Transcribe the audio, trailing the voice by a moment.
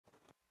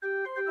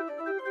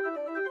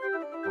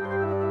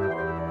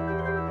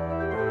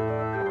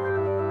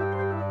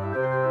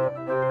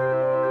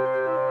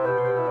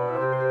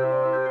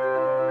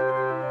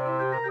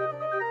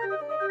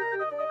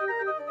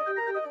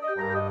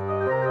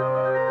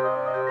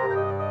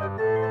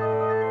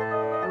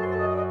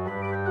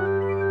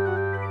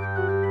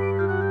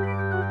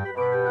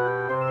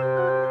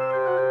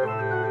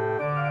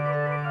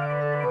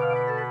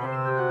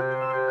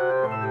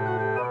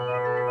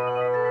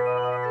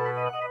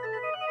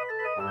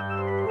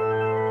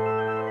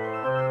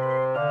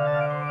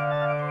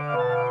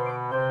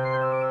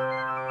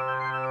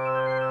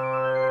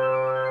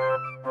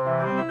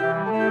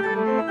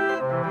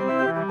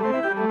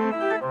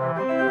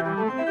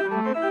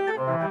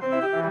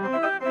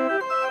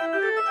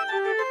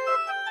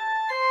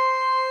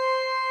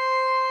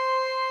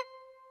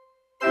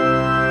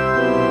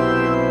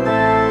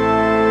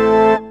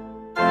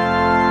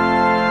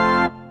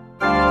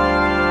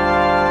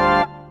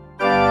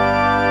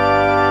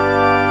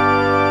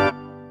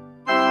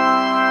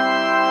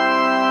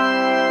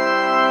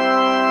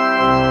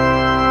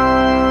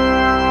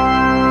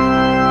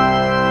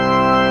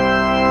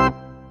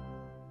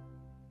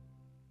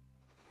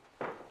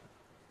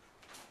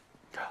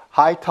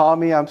Hi,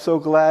 Tommy. I'm so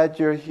glad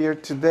you're here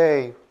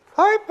today.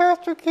 Hi,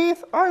 Pastor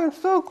Keith. I am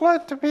so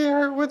glad to be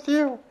here with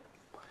you.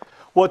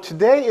 Well,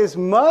 today is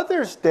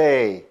Mother's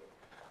Day.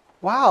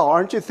 Wow,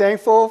 aren't you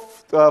thankful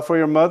for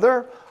your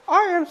mother?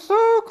 I am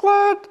so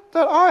glad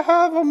that I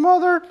have a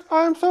mother.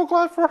 I am so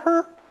glad for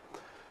her.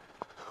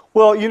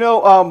 Well,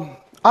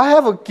 I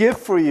have a gift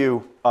for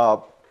you,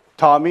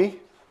 Tommy.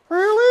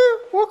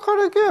 Really? What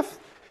kind of gift?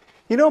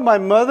 My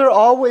mother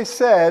always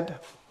said,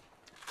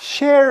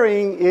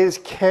 sharing is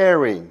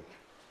caring.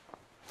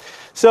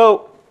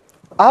 So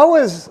I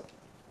was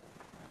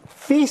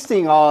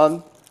feasting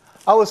on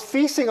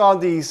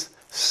these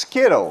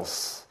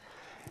Skittles,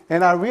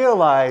 and I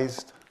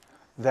realized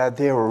that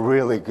they were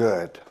really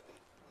good.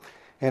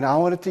 And I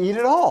wanted to eat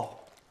it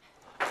all.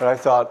 But I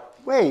thought,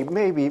 wait,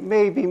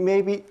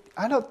 maybe,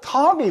 I know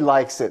Tommy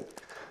likes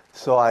it.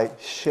 So I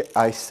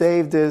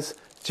saved this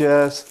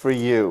just for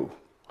you.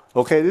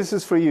 Okay, this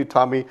is for you,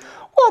 Tommy.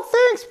 Well,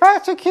 thanks,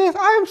 Pastor Keith.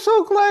 I am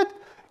so glad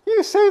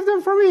you saved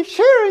them for me.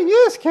 Sharing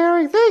is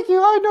caring. Thank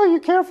you. I know you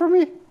care for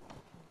me.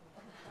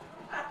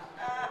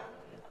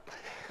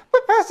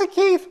 But Pastor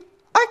Keith,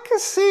 I can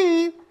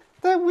see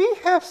that we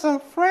have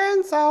some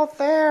friends out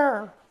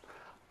there.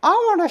 I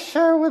want to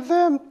share with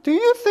them. Do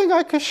you think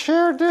I could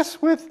share this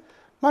with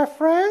my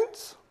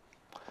friends?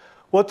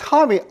 Well,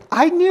 Tommy,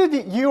 I knew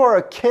that you are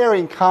a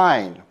caring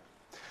kind.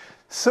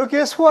 So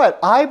guess what?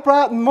 I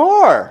brought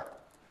more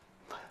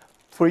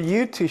for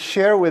you to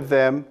share with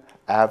them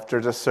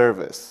after the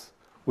service.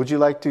 Would you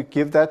like to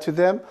give that to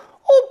them?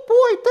 Oh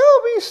boy,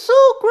 that would be so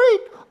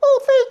great.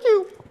 Oh, thank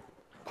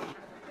you.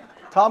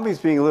 Tommy's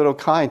being a little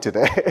kind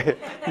today.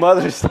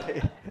 Mother's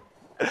Day.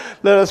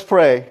 Let us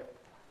pray.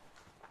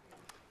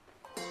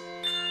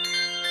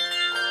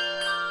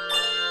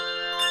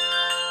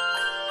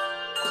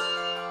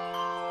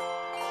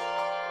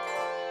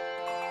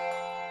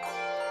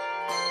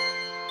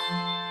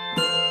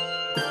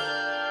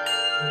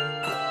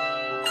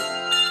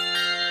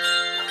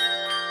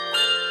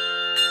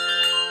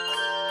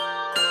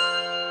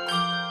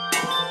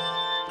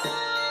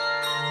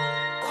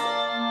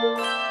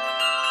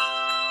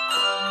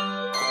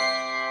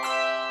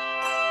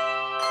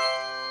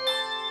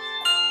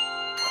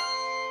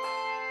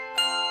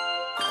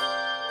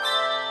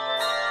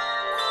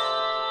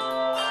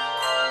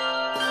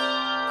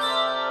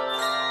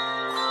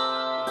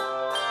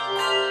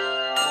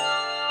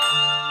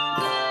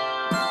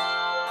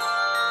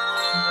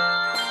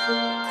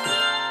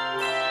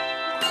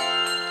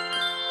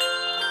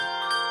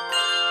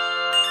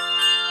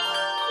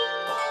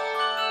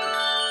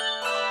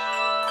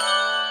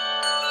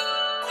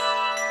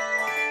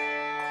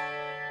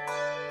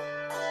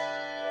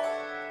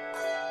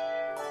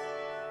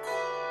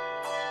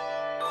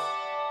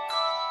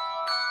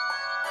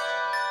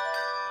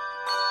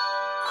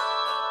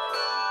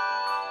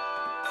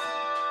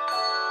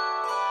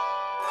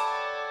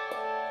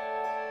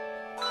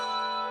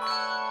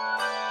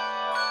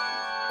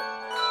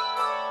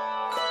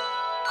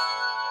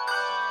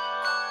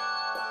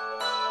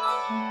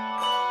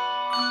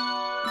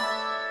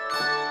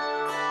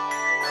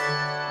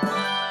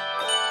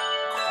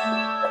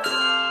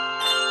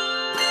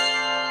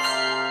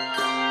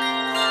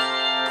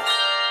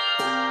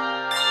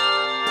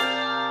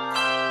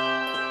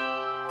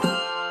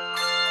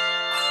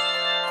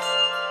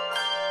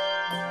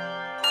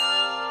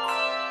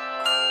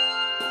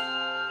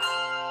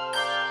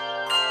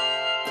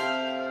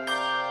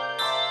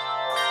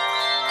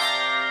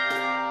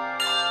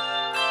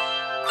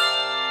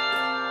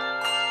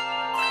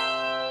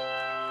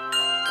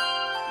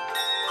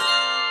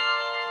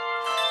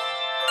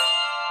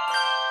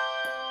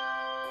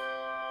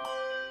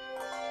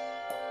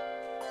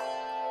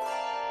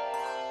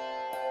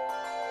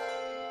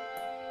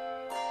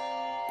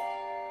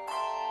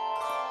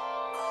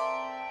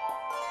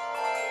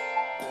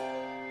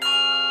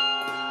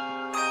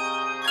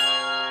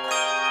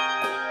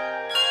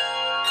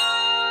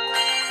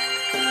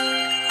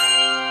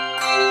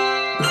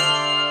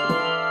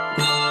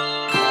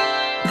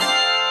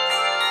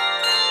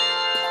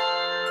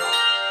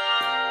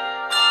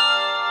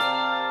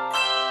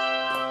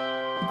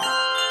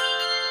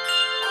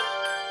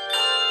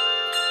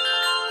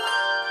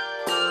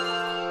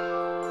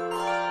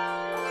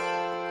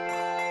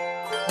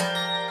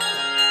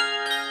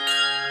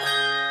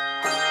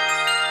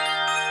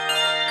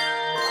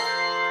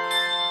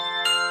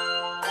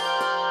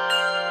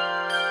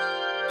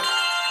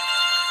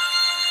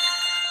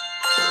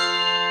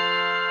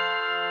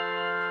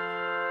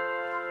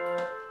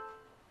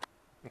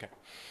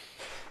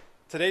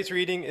 Today's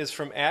reading is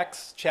from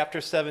Acts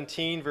chapter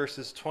 17,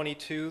 verses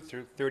 22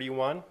 through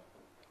 31.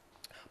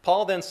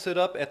 Paul then stood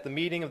up at the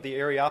meeting of the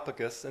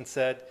Areopagus and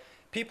said,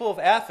 "People of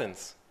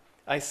Athens,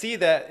 I see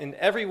that in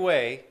every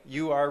way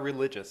you are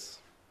religious.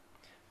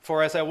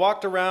 For as I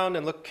walked around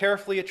and looked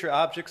carefully at your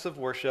objects of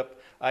worship,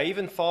 I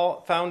even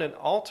found an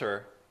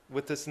altar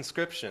with this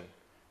inscription,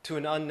 'To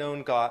an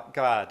unknown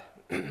God.'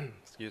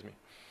 Excuse me.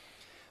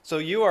 So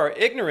you are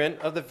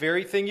ignorant of the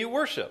very thing you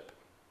worship.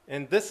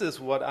 And this is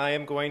what I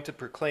am going to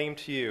proclaim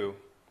to you.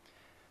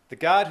 The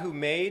God who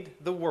made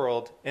the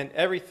world and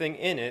everything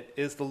in it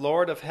is the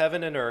Lord of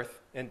heaven and earth,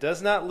 and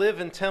does not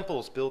live in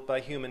temples built by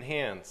human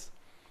hands.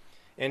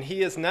 And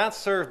he is not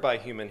served by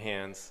human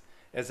hands,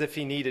 as if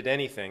he needed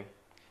anything.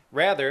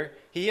 Rather,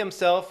 he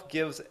himself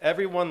gives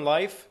everyone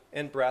life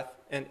and breath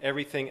and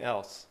everything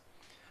else.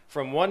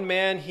 From one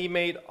man he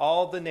made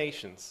all the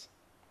nations,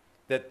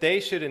 that they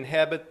should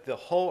inhabit the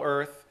whole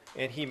earth,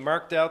 and he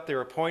marked out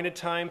their appointed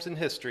times in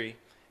history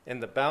and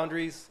the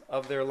boundaries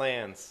of their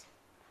lands.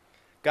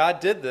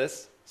 God did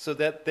this so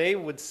that they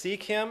would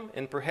seek him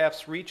and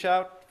perhaps reach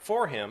out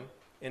for him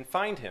and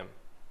find him,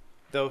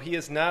 though he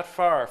is not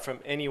far from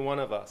any one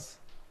of us.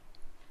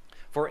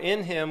 For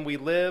in him we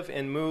live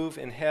and move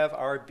and have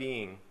our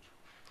being.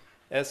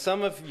 As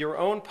some of your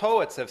own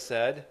poets have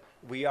said,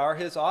 we are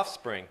his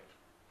offspring.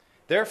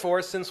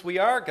 Therefore, since we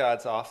are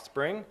God's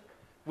offspring,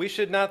 we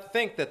should not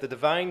think that the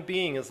divine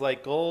being is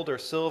like gold or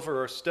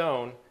silver or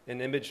stone, an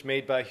image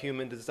made by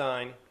human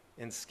design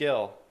and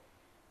skill.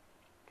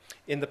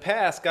 In the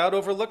past, God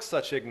overlooked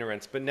such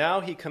ignorance, but now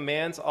he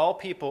commands all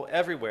people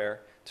everywhere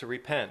to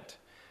repent.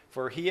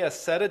 For he has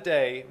set a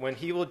day when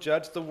he will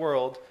judge the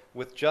world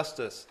with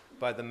justice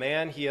by the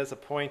man he has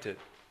appointed.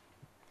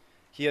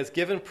 He has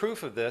given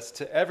proof of this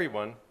to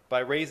everyone by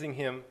raising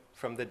him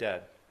from the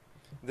dead.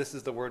 This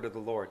is the word of the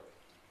Lord.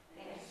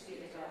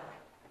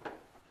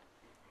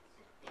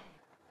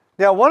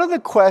 Now, one of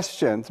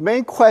the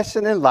main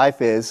question in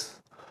life is,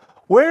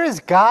 where is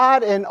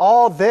God in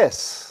all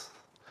this?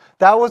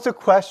 That was the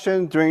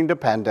question during the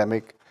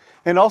pandemic.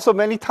 And also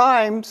many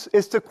times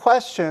it's the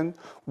question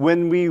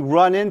when we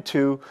run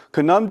into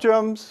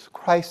conundrums,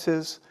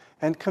 crisis,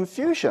 and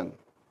confusion.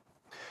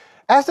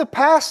 As a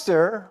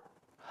pastor,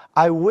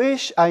 I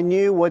wish I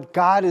knew what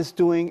God is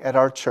doing at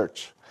our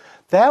church.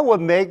 That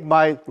would make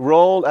my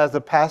role as a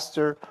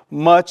pastor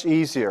much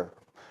easier.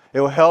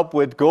 It will help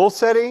with goal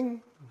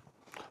setting,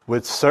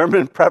 with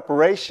sermon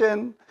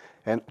preparation,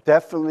 and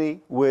definitely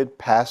with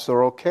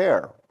pastoral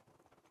care.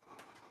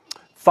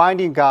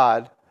 Finding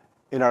God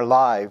in our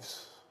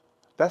lives,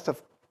 that's a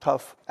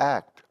tough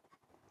act.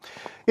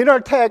 In our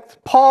text,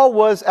 Paul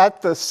was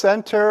at the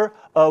center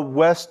of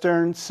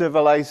Western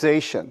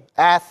civilization.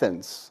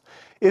 Athens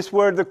is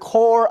where the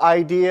core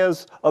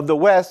ideas of the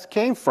West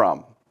came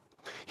from.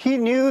 He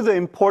knew the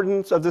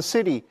importance of the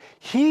city.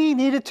 He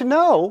needed to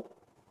know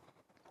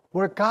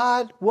where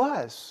God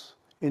was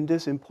in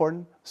this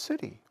important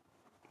city.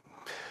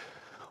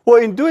 Well,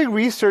 in doing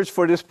research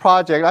for this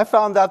project, I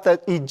found out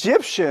that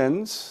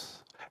Egyptians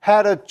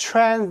had a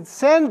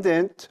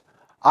transcendent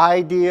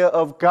idea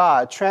of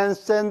God.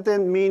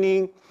 Transcendent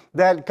meaning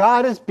that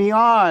God is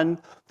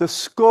beyond the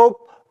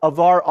scope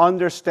of our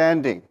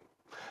understanding.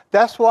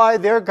 That's why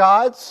their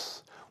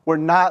gods were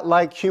not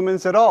like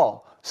humans at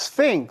all.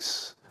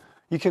 Sphinx.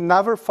 You can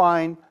never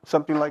find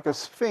something like a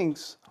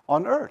sphinx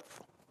on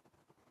earth.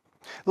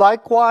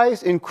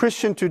 Likewise, in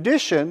Christian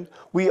tradition,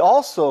 we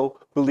also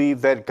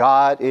believe that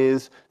God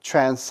is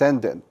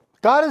transcendent.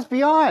 God is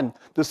beyond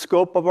the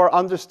scope of our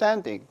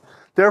understanding.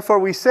 Therefore,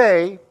 we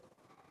say,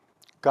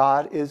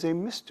 God is a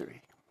mystery.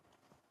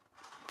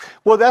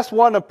 Well, that's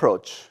one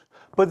approach.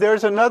 But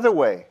there's another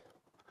way.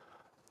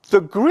 The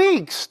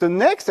Greeks, the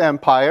next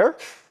empire,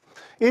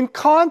 in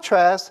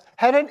contrast,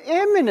 had an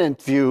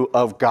immanent view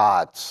of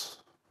gods.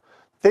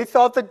 They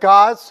thought the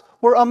gods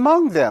were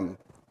among them.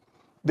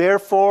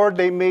 Therefore,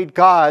 they made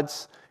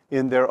gods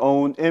in their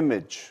own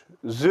image.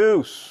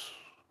 Zeus,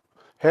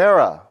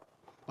 Hera,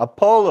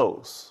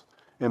 Apollos,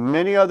 and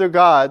many other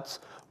gods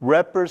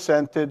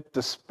represented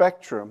the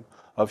spectrum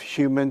of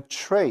human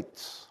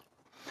traits.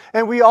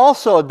 And we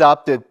also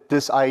adopted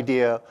this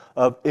idea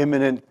of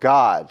immanent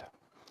God.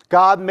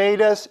 God made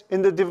us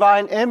in the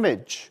divine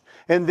image.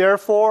 And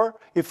therefore,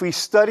 if we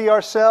study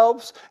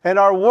ourselves and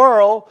our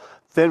world,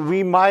 then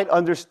we might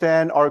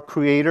understand our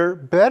Creator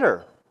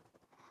better.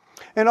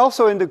 And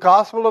also in the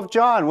Gospel of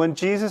John, when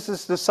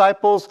Jesus'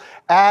 disciples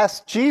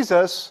asked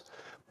Jesus,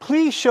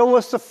 "Please show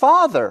us the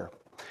Father."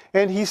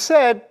 And he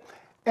said,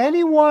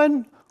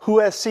 "Anyone who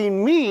has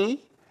seen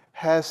me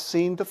has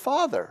seen the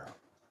Father."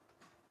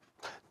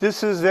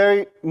 This is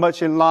very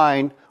much in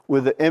line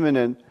with the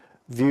immanent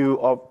view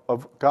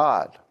of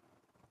God.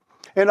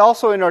 And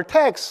also in our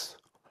text,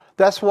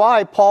 that's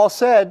why Paul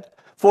said,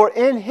 "For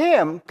in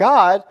him,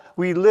 God,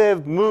 we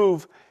live,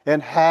 move,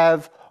 and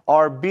have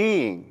our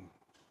being."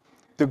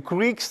 The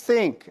Greeks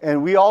think,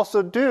 and we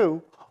also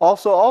do,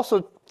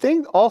 also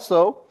think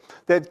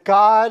that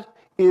God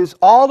is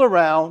all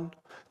around,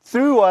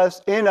 through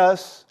us, in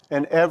us,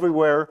 and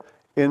everywhere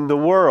in the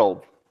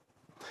world.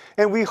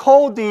 And we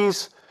hold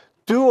these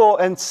dual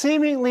and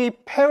seemingly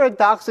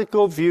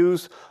paradoxical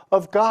views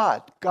of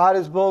God. God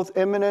is both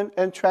immanent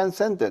and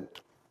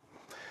transcendent.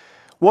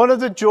 One of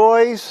the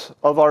joys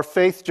of our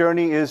faith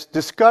journey is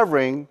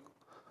discovering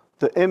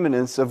the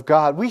immanence of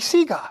God. We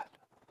see God.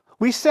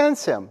 We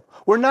sense him.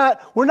 We're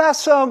not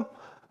some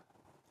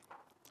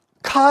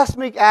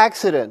cosmic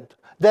accident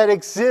that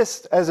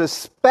exists as a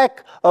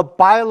speck of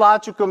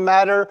biological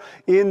matter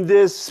in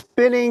this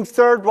spinning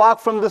third rock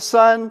from the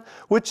sun,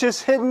 which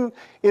is hidden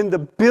in the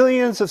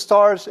billions of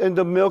stars in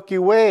the Milky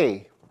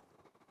Way.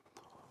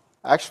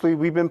 Actually,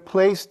 we've been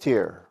placed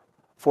here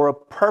for a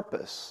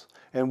purpose,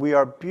 and we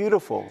are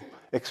beautiful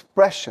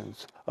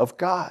expressions of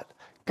God.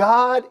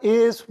 God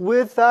is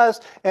with us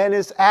and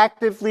is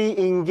actively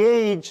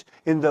engaged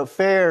in the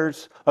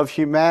affairs of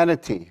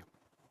humanity.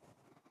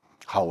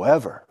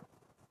 However,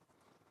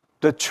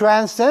 the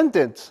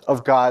transcendence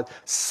of God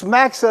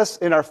smacks us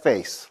in our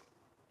face.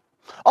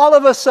 All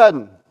of a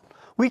sudden,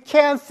 we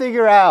can't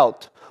figure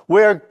out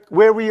where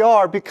we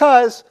are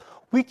because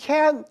we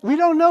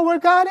don't know where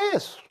God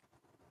is.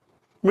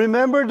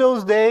 Remember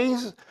those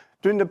days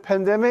during the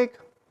pandemic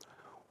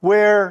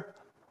where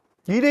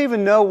you didn't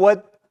even know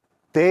what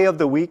day of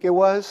the week it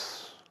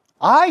was?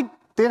 I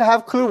didn't have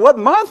a clue what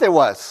month it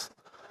was.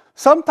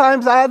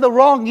 Sometimes I had the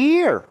wrong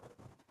year.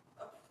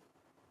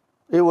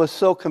 It was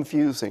so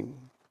confusing.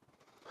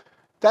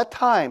 That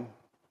time,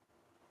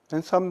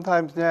 and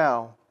sometimes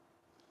now,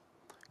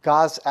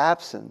 God's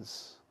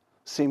absence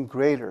seemed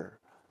greater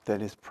than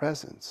his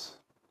presence.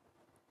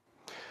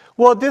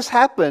 Well, this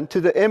happened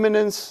to the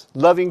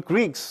eminence-loving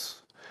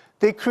Greeks.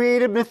 They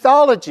created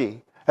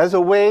mythology as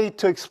a way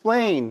to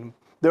explain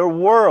their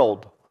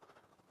world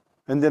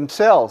and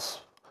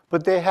themselves.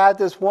 But they had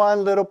this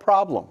one little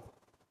problem.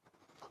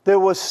 There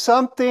was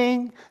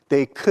something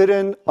they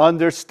couldn't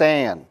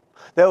understand.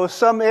 There were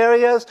some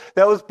areas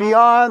that was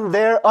beyond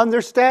their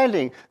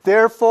understanding.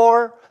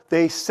 Therefore,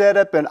 they set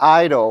up an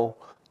idol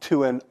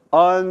to an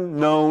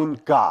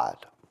unknown God.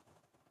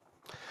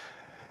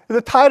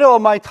 The title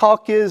of my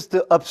talk is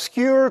The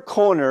Obscure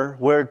Corner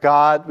Where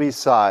God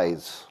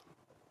Resides.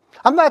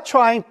 I'm not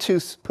trying to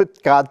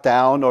put God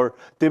down or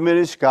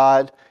diminish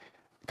God's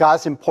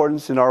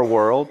importance in our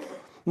world.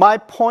 My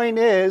point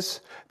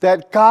is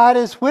that God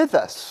is with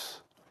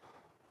us,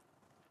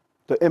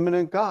 the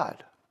immanent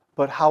God.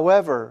 But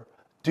however,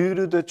 due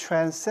to the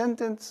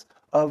transcendence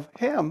of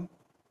him,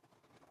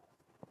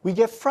 we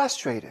get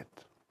frustrated.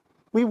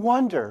 We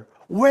wonder,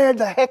 where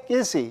the heck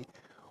is he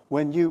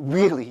when you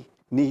really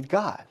need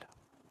God?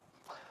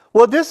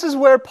 Well, this is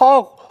where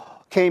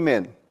Paul came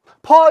in.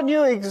 Paul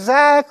knew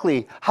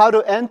exactly how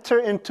to enter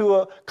into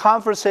a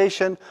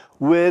conversation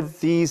with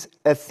these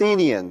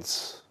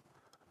Athenians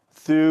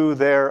through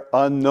their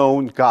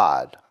unknown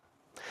God.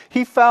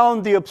 He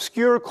found the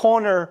obscure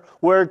corner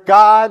where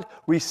God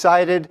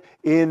resided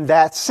in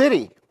that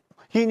city.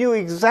 He knew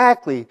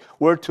exactly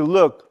where to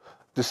look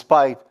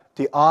despite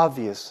the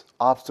obvious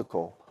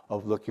obstacle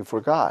of looking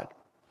for God.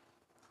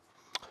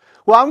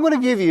 Well, I'm going to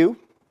give you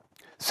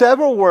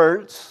several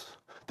words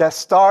that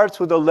starts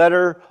with the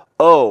letter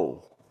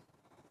O,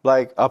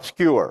 like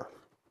obscure.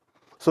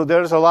 So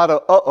there's a lot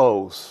of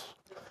uh-ohs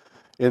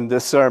in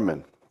this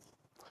sermon.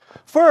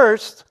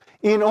 First,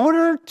 in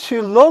order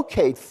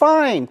to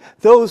find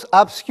those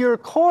obscure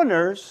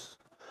corners,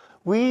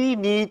 we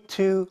need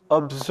to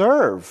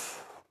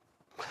observe.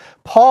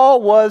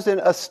 Paul was an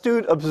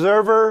astute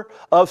observer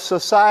of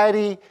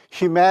society,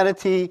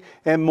 humanity,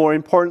 and more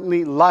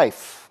importantly,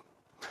 life.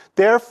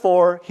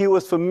 Therefore, he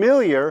was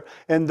familiar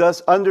and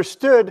thus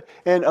understood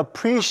and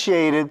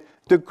appreciated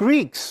the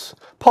Greeks.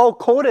 Paul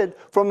quoted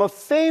from a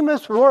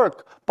famous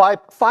work by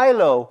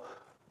Philo,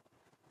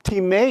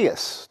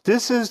 Timaeus.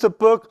 This is the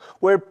book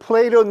where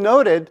Plato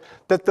noted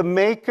that the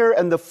maker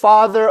and the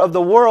father of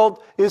the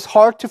world is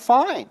hard to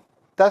find.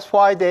 That's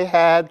why they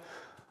had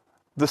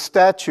the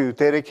statue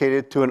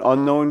dedicated to an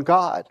unknown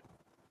God.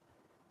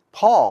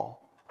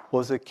 Paul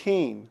was a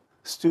keen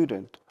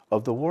student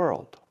of the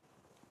world.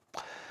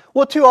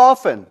 Well, too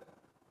often,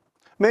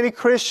 many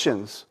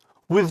Christians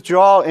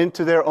withdraw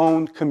into their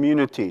own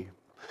community.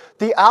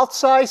 The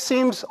outside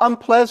seems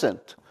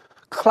unpleasant,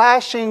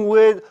 clashing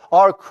with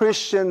our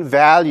Christian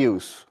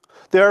values.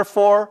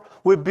 Therefore,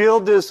 we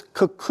build this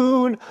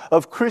cocoon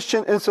of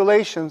Christian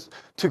insulations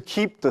to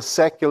keep the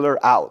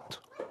secular out.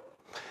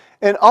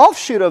 An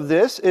offshoot of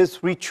this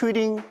is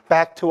retreating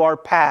back to our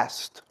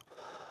past.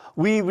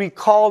 We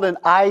recall an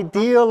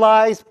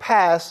idealized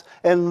past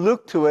and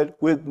look to it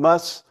with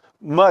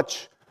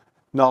much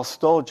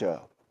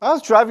nostalgia. I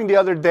was driving the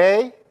other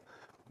day.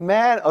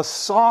 Man, a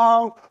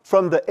song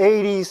from the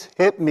 80s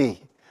hit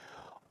me.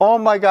 Oh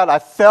my God, I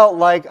felt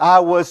like I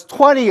was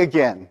 20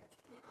 again.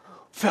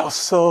 Felt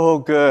so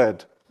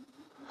good.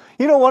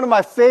 You know, one of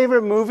my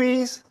favorite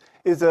movies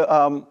is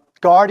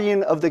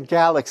Guardian of the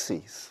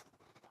Galaxies.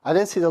 I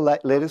didn't see the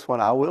latest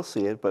one. I will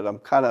see it, but I'm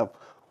kind of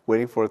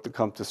waiting for it to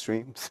come to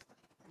streams.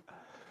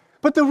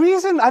 But the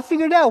reason I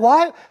figured out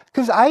why,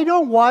 because I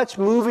don't watch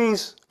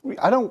movies,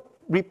 I don't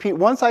repeat.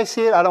 Once I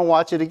see it, I don't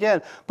watch it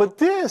again. But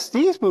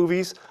these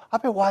movies,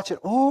 I've been watching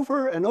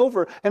over and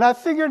over. And I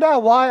figured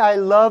out why I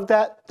love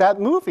that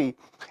movie.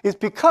 It's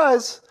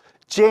because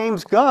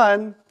James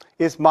Gunn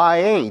is my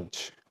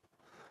age.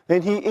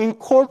 And he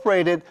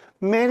incorporated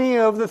many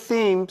of the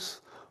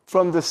themes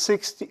from the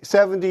 60s,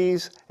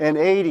 70s, and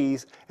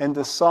 80s and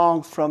the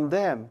songs from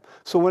them.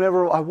 So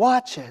whenever I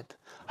watch it,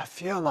 I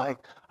feel like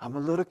I'm a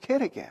little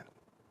kid again.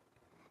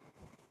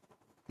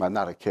 I'm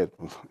not a kid.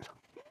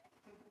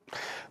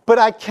 But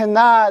I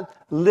cannot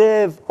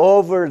live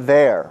over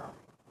there.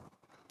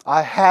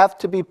 I have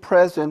to be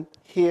present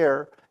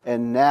here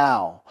and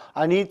now.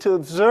 I need to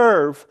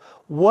observe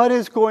what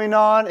is going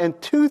on in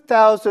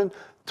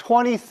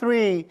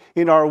 2023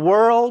 in our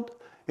world,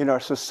 in our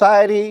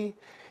society,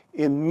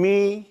 in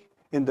me,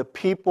 in the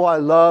people I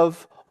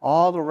love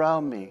all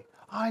around me.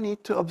 I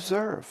need to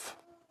observe.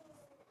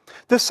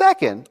 The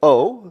second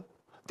O,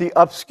 the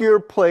obscure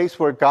place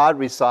where God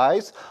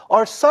resides,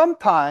 are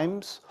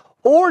sometimes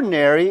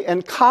ordinary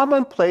and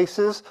common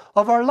places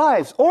of our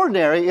lives.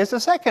 Ordinary is the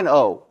second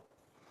O.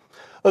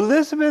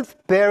 Elizabeth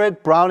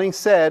Barrett Browning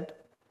said,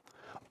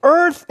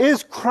 "Earth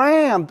is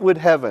crammed with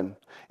heaven,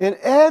 and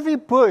every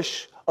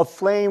bush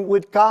aflame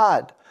with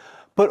God.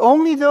 But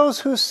only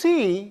those who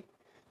see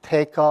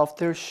take off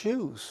their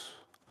shoes."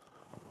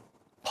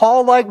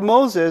 Paul, like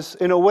Moses,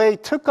 in a way,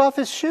 took off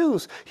his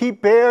shoes. He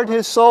bared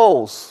his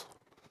soles.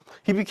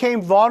 He became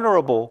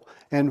vulnerable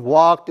and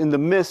walked in the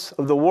midst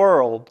of the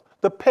world,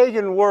 the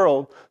pagan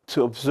world,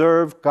 to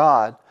observe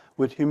God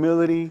with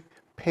humility,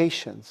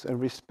 patience,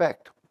 and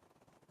respect.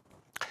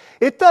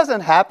 It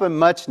doesn't happen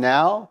much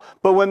now,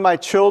 but when my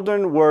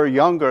children were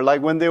younger,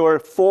 like when they were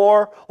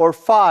 4 or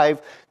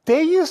 5,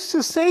 they used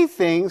to say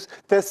things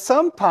that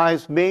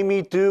sometimes made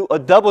me do a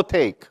double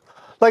take.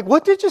 Like,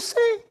 "What did you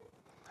say?"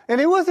 And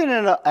it wasn't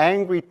in an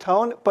angry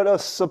tone, but a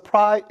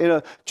surprise, in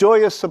a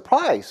joyous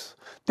surprise.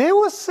 They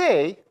would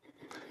say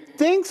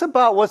things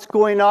about what's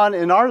going on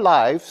in our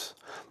lives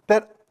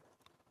that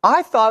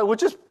I thought were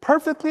just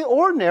perfectly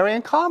ordinary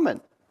and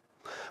common.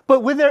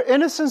 But with their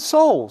innocent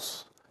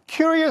souls,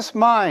 curious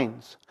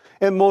minds,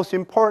 and most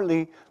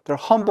importantly, their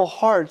humble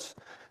hearts,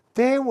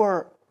 they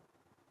were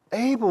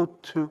able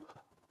to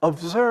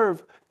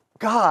observe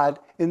God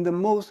in the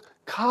most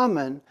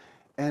common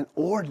and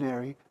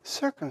ordinary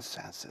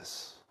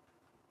circumstances.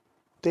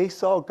 They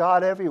saw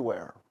God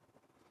everywhere.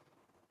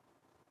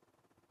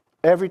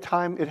 Every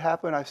time it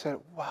happened, I said,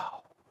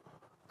 "Wow,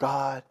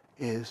 God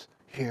is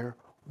here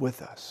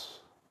with us."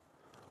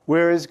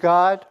 Where is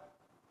God?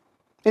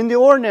 In the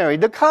ordinary,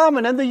 the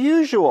common, and the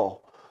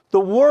usual. The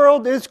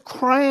world is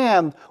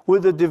crammed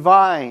with the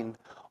divine,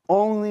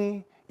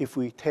 only if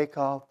we take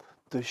off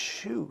the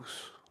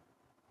shoes.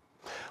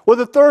 Well,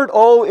 the third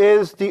O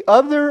is the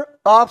other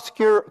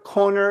obscure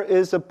corner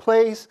is a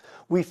place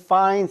we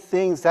find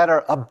things that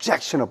are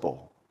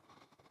objectionable,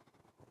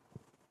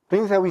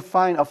 things that we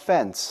find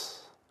offense.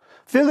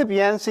 Philip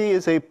Yancey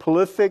is a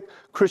prolific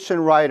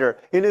Christian writer.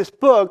 In his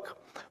book,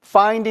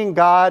 Finding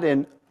God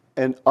in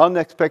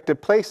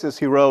Unexpected Places,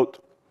 he wrote,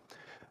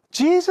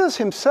 "Jesus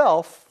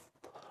himself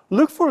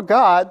looked for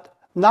God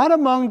not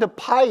among the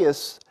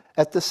pious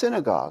at the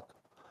synagogue,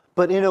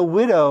 but in a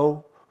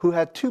widow who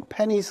had 2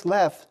 pennies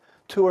left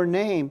to her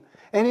name,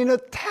 and in a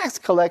tax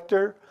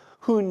collector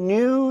who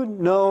knew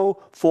no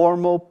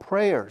formal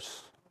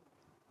prayers.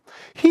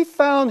 He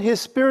found his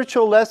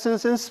spiritual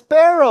lessons in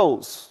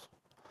sparrows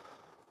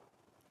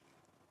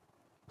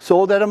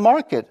sold at a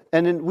market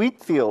and in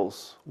wheat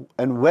fields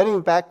and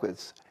wedding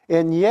banquets.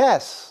 And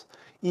yes,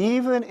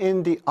 even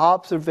in the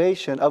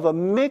observation of a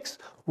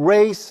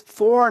mixed-race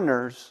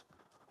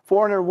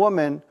foreigner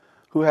woman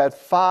who had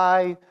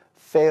 5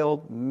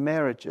 failed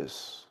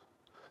marriages.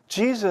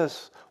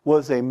 Jesus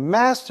was a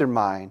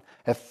mastermind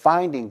at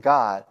finding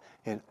God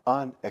in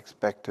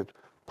unexpected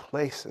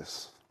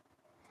places.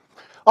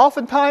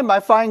 Oftentimes, I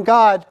find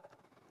God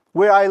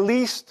where I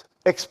least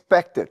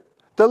expect it.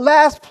 The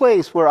last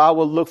place where I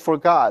will look for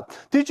God.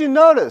 Did you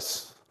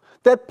notice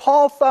that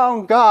Paul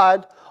found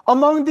God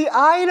among the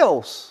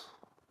idols?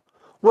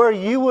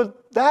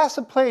 That's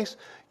a place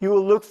you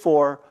will look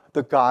for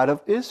the God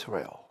of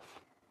Israel.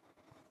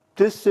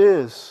 This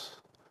is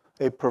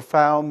a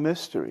profound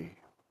mystery.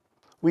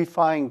 We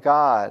find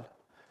God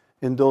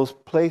in those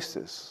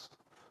places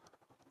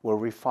where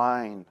we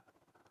find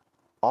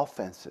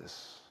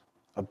offenses,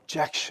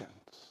 objections,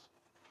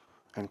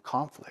 and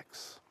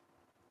conflicts.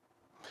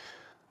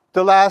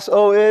 The last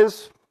O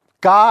is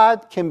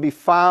God can be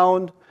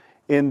found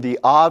in the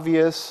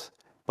obvious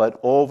but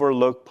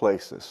overlooked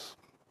places.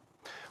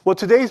 Well,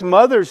 today's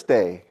Mother's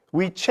Day.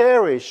 We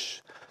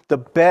cherish the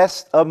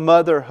best of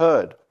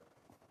motherhood.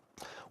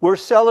 We're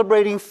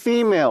celebrating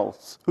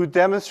females who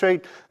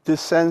demonstrate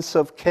this sense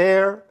of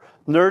care,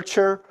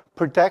 nurture,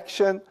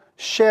 protection,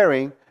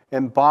 sharing,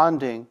 and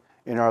bonding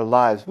in our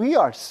lives. We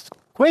are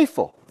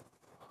grateful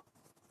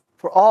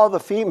for all the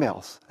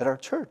females at our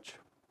church.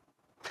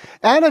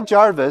 Anna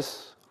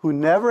Jarvis, who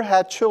never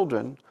had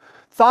children,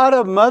 thought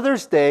of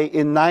Mother's Day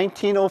in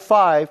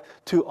 1905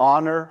 to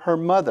honor her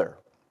mother.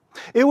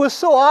 It was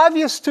so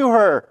obvious to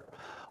her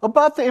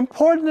about the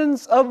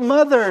importance of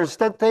mothers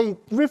that they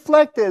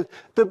reflected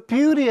the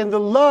beauty and the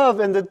love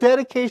and the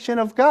dedication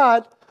of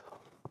God,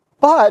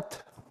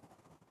 but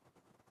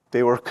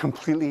they were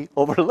completely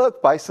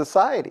overlooked by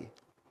society.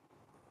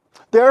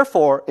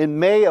 Therefore, in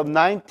May of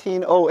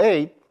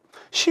 1908,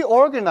 she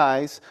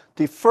organized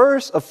the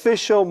first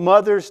official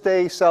Mother's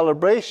Day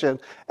celebration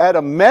at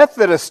a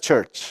Methodist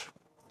church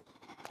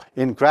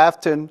in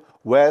Grafton,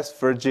 West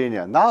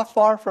Virginia, not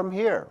far from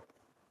here.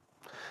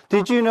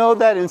 Did you know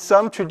that in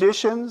some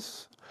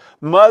traditions,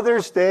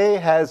 Mother's Day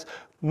has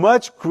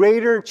much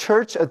greater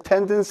church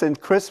attendance than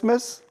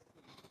Christmas?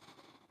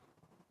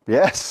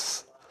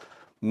 Yes,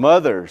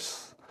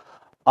 mothers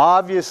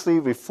obviously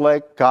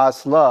reflect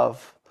God's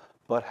love,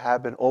 but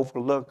have been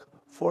overlooked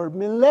for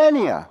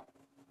millennia.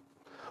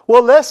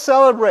 Well, let's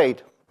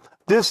celebrate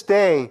this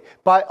day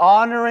by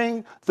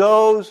honoring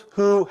those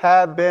who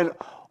have been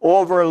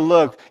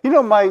overlooked. You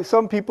know,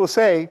 some people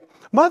say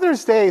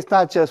Mother's Day is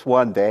not just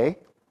one day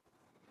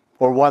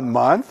or 1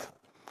 month.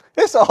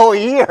 It's a whole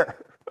year.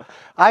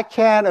 I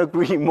can't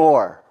agree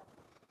more.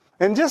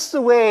 And just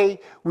the way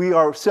we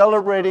are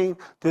celebrating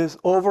this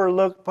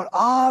overlooked but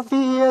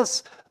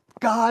obvious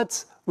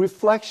God's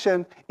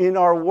reflection in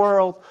our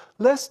world,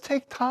 let's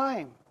take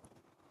time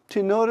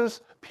to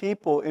notice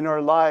people in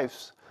our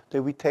lives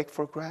that we take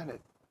for granted.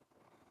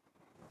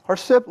 Our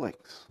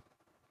siblings,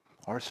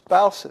 our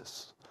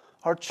spouses,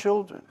 our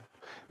children.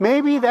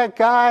 Maybe that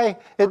guy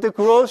at the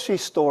grocery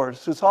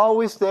stores who's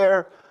always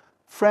there,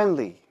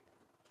 friendly,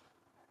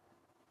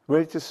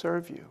 ready to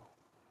serve you.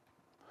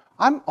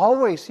 I'm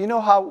always, you know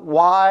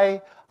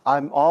why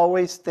I'm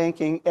always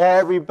thanking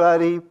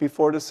everybody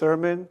before the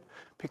sermon?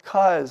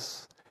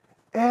 Because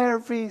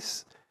every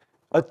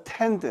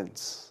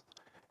attendance,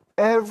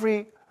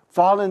 every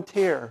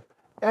volunteer,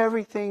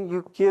 everything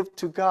you give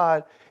to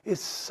God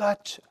is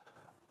such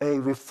a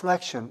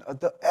reflection of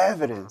the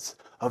evidence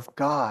of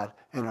God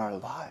in our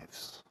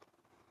lives.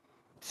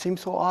 It seems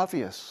so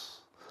obvious,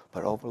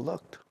 but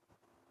overlooked.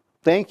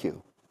 Thank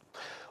you.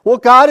 Well,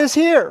 God is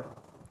here.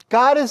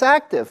 God is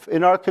active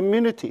in our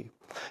community.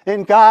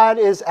 And God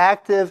is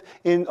active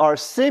in our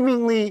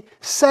seemingly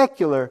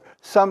secular,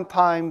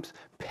 sometimes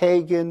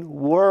pagan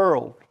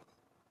world.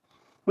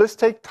 Let's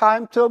take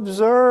time to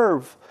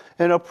observe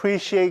and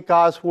appreciate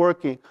God's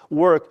work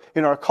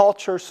in our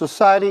culture,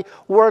 society,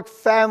 work,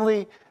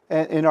 family,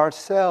 and in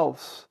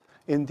ourselves,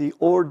 in the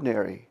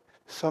ordinary,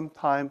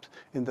 sometimes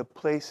in the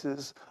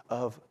places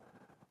of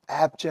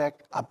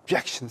abject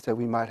objections that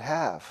we might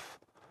have,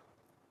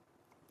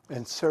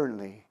 and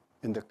certainly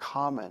in the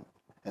common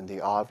and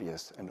the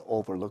obvious and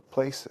overlooked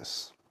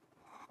places.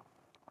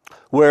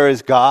 Where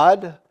is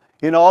God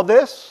in all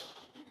this?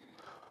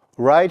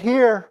 Right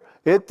here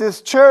at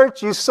this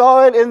church. You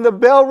saw it in the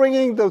bell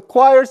ringing, the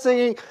choir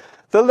singing,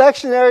 the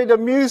lectionary, the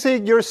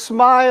music, your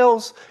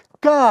smiles.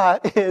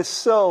 God is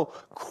so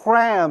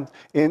crammed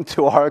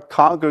into our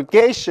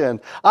congregation.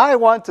 I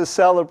want to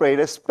celebrate,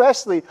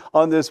 especially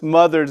on this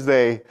Mother's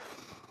Day.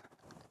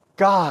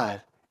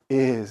 God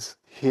is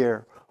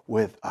here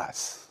with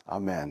us.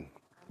 Amen.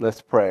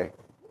 Let's pray.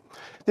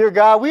 Dear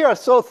God, we are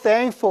so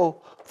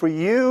thankful for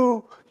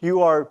you.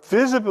 You are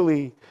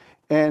visibly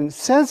and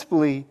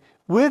sensibly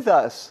with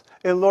us.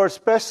 And Lord,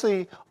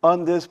 especially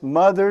on this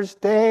Mother's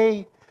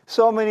Day,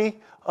 so many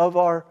of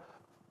our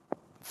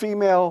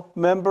female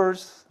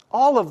members,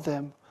 all of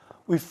them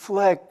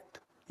reflect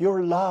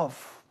your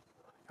love,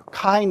 your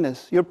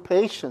kindness, your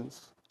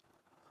patience,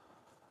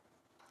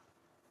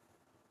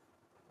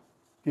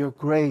 your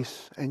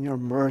grace, and your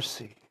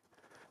mercy.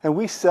 And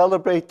we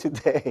celebrate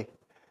today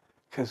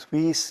because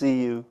we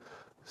see you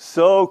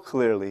so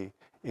clearly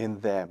in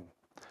them.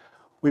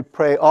 We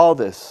pray all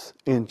this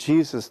in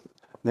Jesus'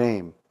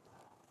 name.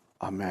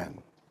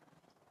 Amen.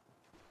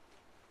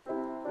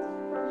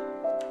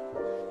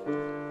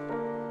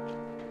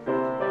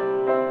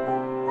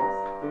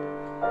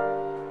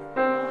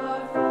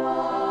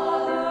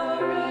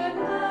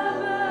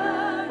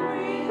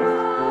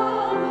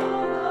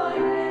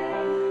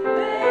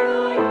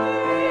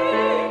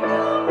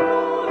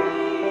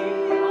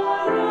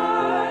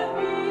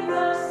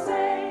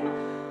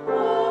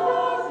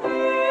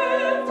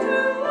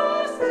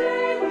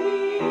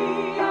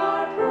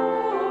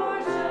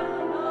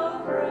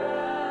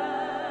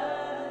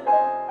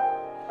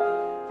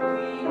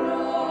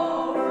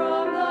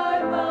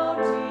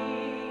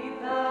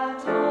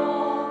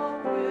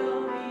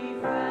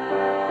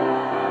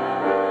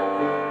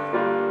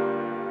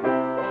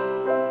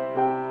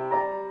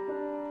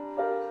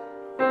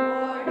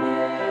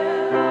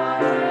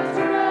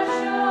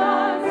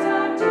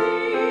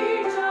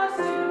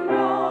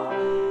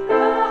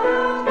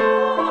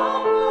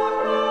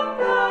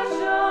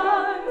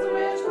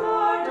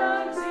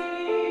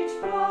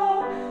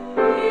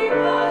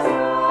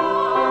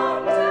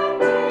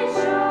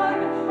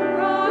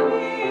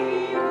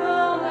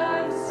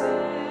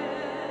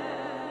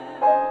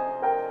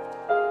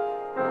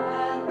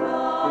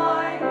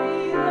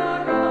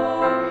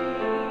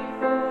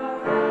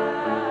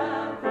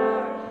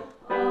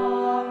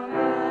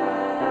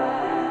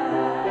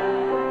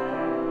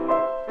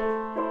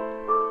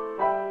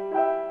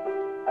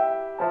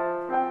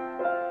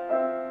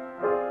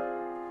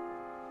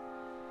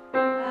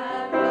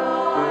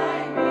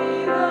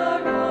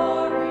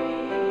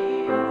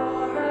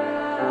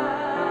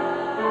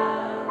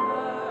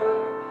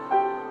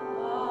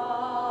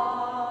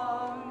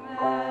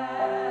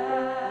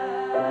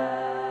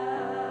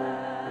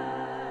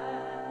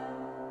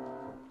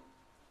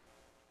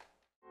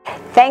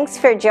 Thanks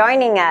for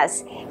joining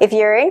us. If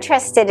you're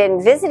interested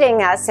in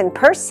visiting us in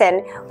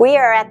person, we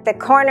are at the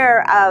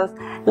corner of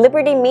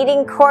Liberty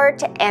Meeting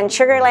Court and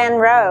Sugarland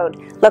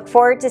Road. Look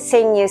forward to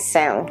seeing you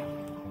soon.